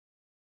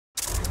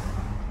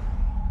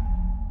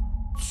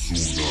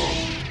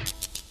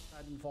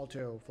Titanfall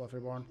 2, Fluffy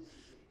Born.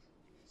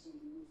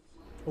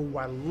 Oh,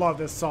 I love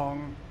this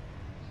song.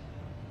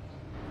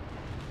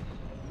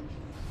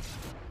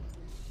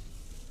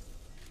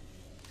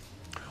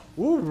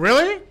 Ooh,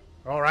 really?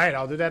 All right,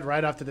 I'll do that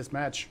right after this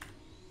match.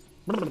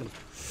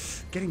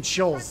 Getting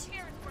chills.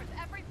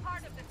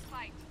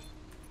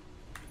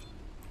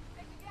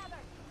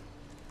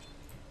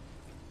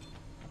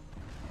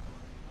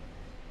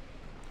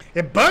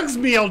 It bugs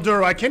me,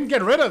 Elduro. I can't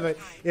get rid of it.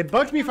 It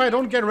bugs me if I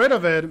don't get rid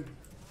of it.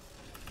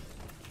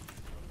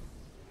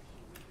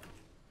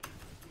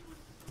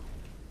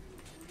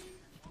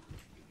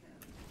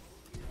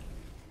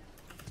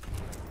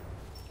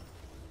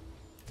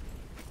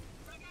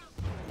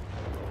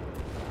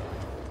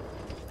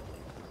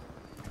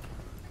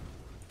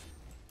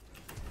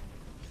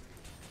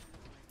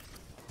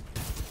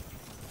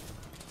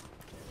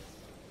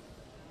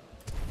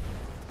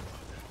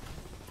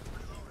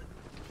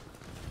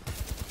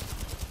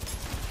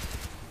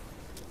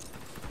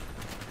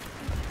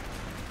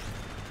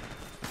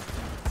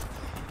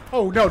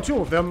 Oh no, two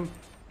of them.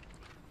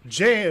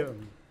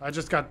 Jam. I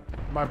just got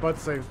my butt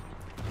saved.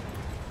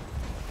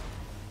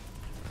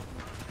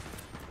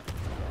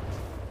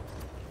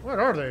 What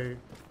are they?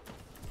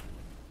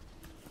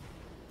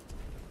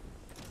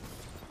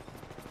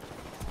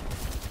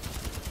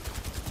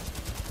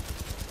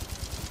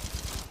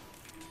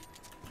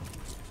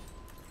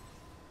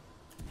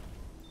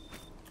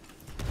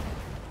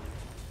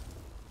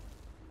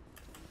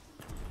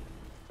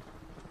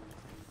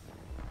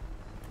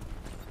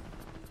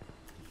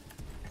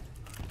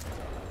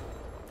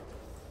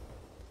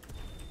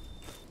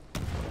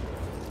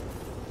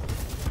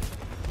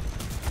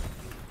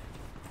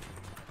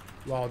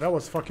 Wow, that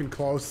was fucking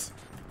close.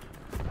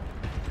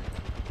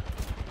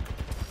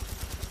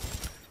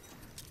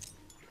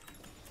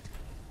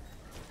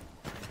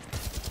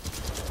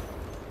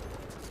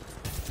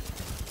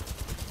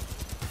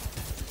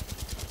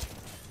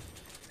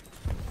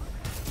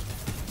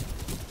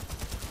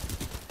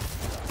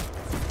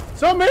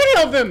 So many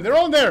of them! They're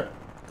all there!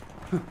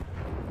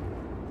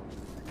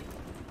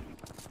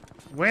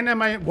 When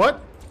am I...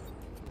 What?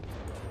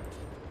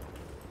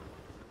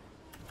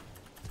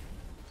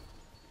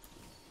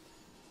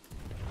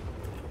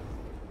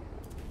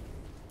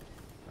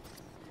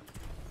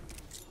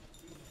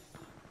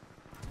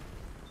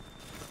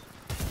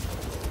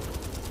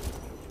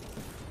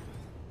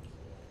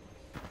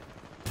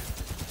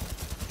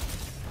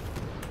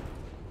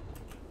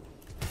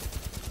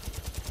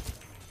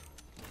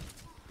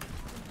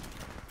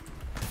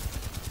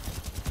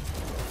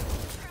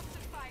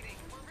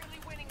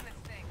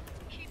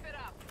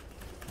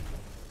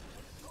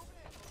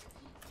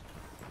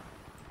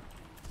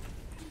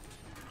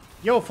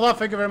 Yo, Fluff,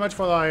 thank you very much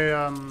for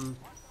the,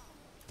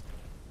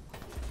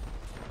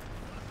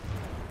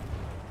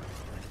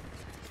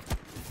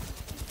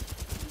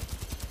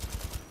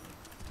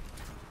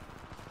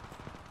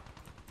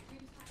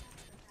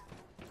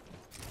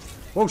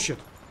 Oh, shit.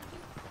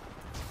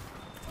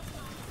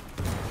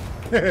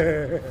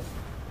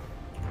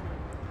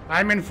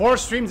 I'm in 4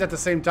 streams at the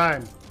same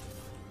time.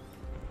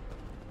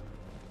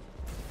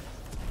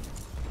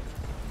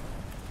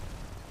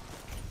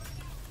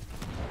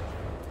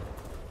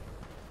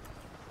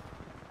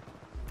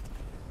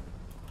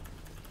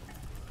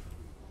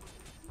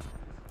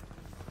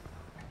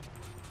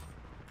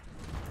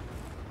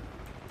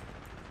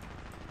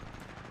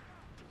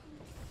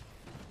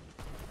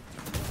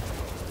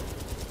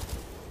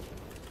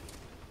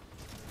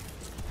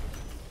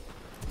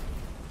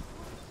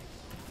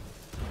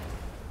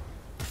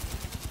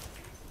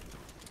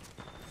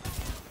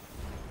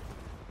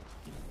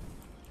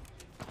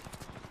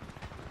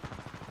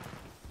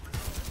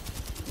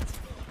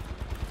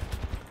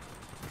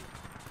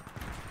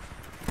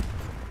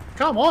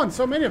 Come on,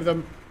 so many of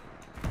them.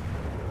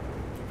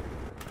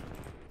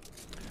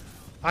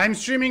 I'm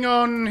streaming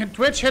on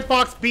Twitch,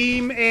 Hitbox,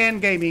 Beam,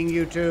 and Gaming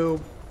YouTube.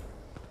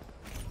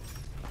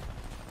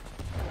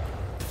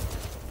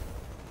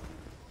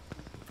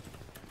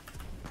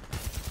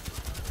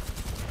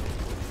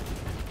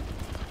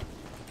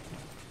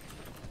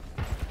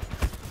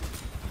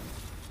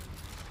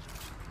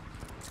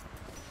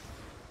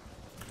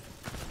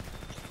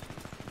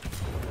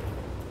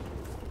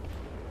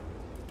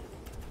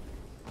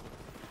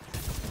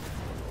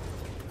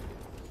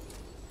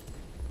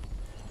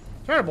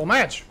 Terrible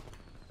match.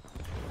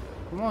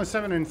 I'm only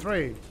 7-3.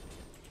 We're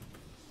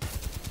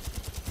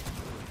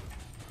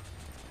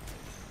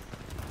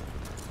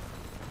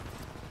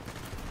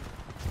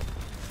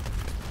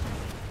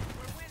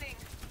winning.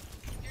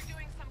 You're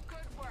doing some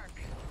good work.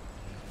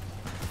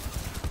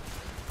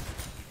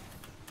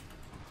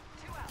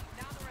 2 out,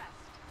 now the rest.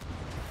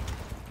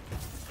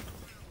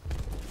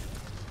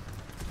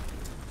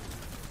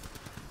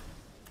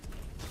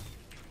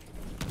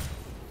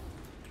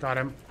 Got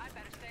him.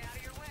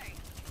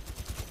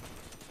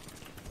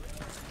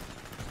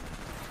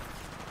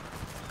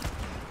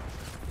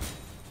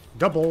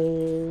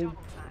 Double.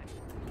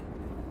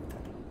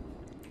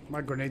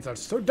 My grenades are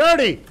so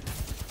dirty.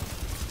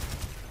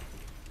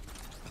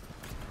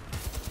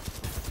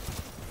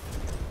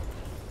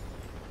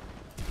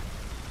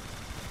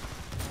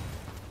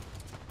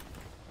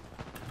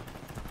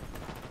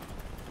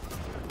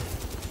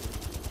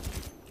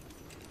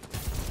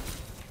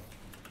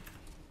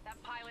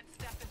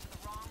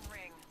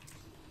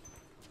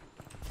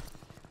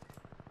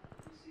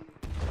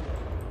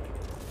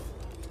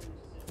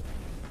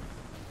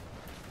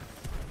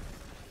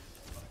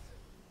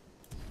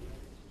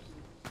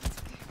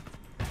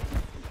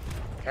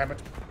 Damn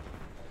it.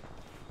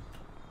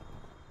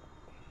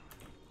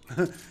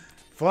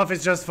 Fluff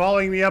is just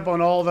following me up on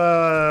all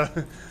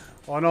the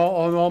on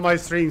all my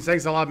streams.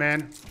 Thanks a lot,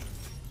 man.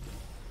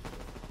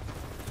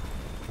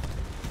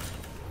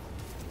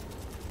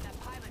 That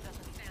pilot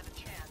doesn't stand a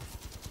chance.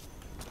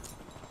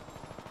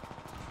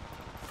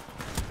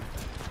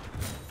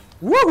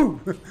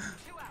 Woo! 2 out,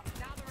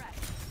 now the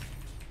rest.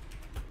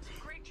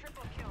 Great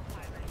triple kill,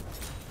 pilot.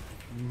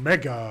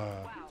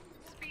 Mega. Wow,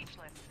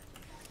 speechless.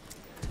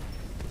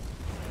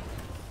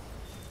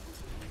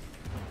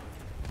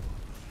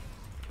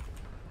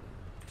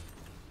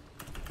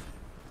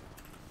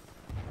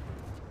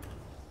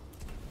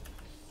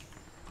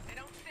 They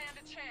don't stand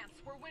a chance.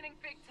 We're winning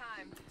big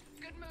time.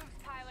 Good moves,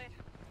 pilot.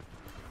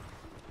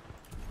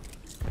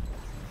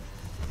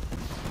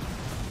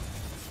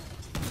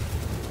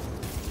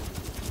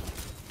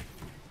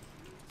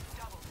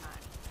 Double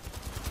time.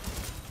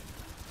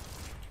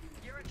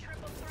 You're a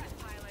triple threat,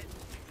 pilot.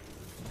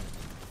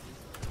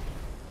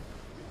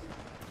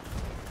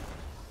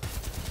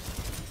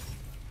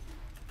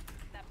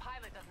 That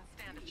pilot doesn't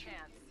stand a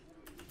chance.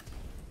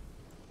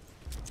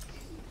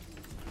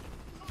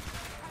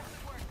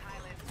 Impressive work,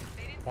 pilot.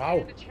 They didn't Wow.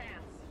 stand a chance.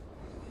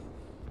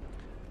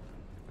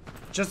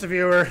 Just a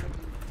viewer.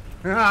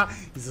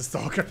 He's a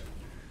stalker.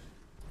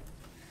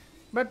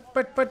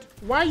 But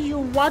why you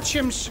watch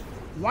him?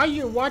 Why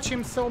you watch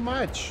him so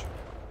much?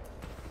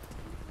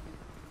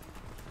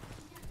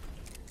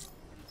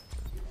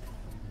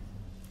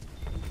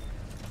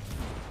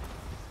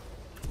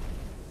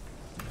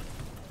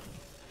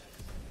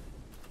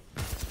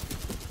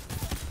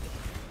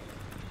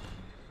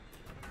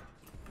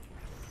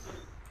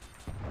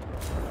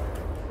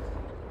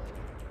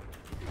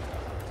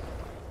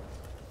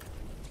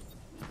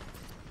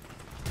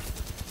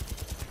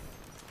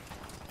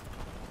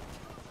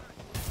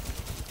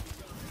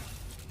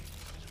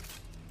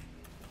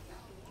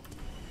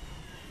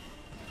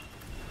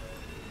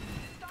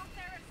 Stop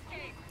their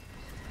escape.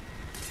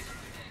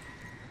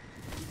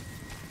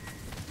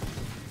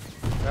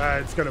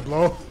 It's gonna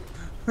blow.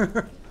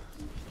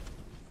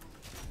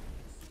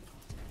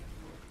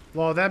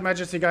 Well, that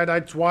Majesty guy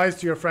died twice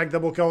to your frag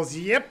double kills.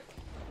 Yep.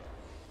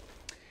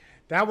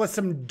 That was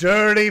some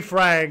dirty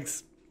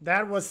frags.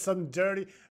 That was some dirty...